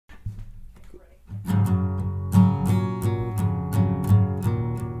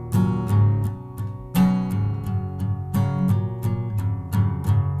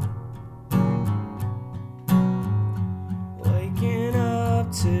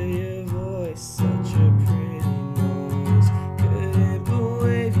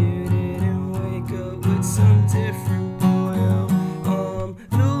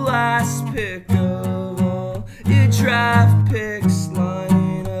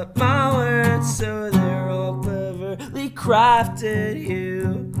crafted,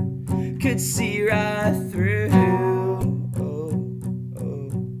 you could see right through. Oh, oh.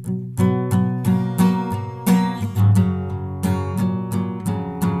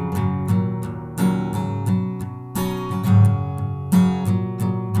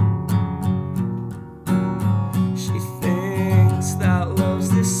 She thinks that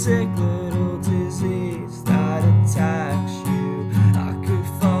love's the sick little disease that attacks you. I could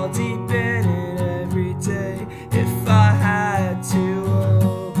fall deep in it every day if I had to.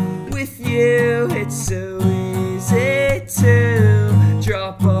 Oh, with you it's so easy to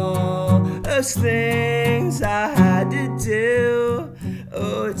drop all those things I had to do.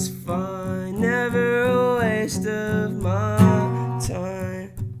 Oh, it's fine, never a waste of my time.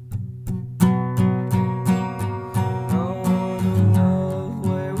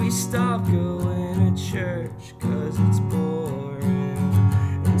 Stop going to church 'cause it's boring,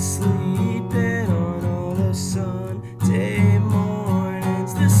 and sleeping on all those Sunday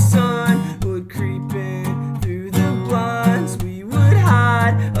mornings. The sun would creep in through the blinds. We would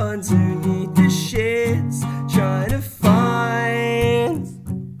hide underneath the shades, trying to find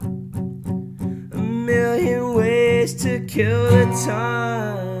a million ways to kill the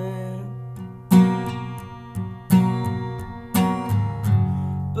time.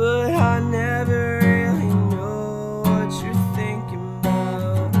 But I never really know what you're thinking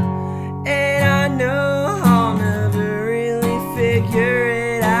about, and I know I'll never really figure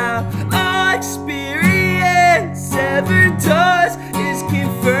it out. All experience ever does is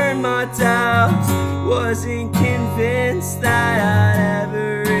confirm my doubts. Wasn't convinced that I'd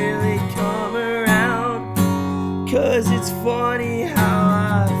ever really come around, 'cause it's funny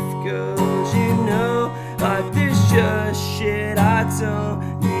how life goes, you know. Like there's just shit I don't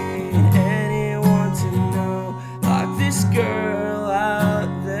need anyone to know. Like this girl out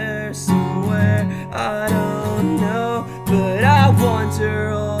there somewhere I don't know, but I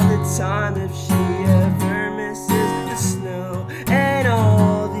wonder all the time if she ever misses the snow. And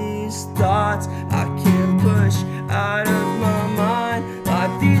all these thoughts I can't push out of my mind,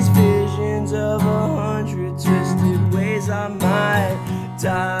 like these visions of 100 twisted ways I might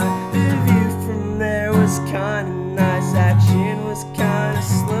die. The view from there was kinda nice, action was kinda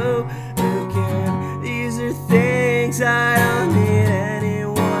slow. Again, these are things I don't need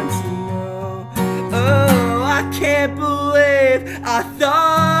anyone to know. Oh, I can't believe I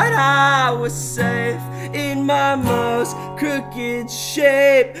thought I was safe in my most crooked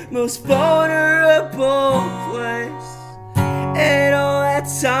shape, most vulnerable place. And all that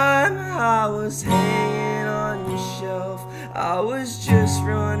time I was hanging on your shelf, I was just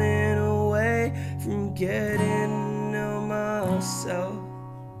running away from getting to know myself.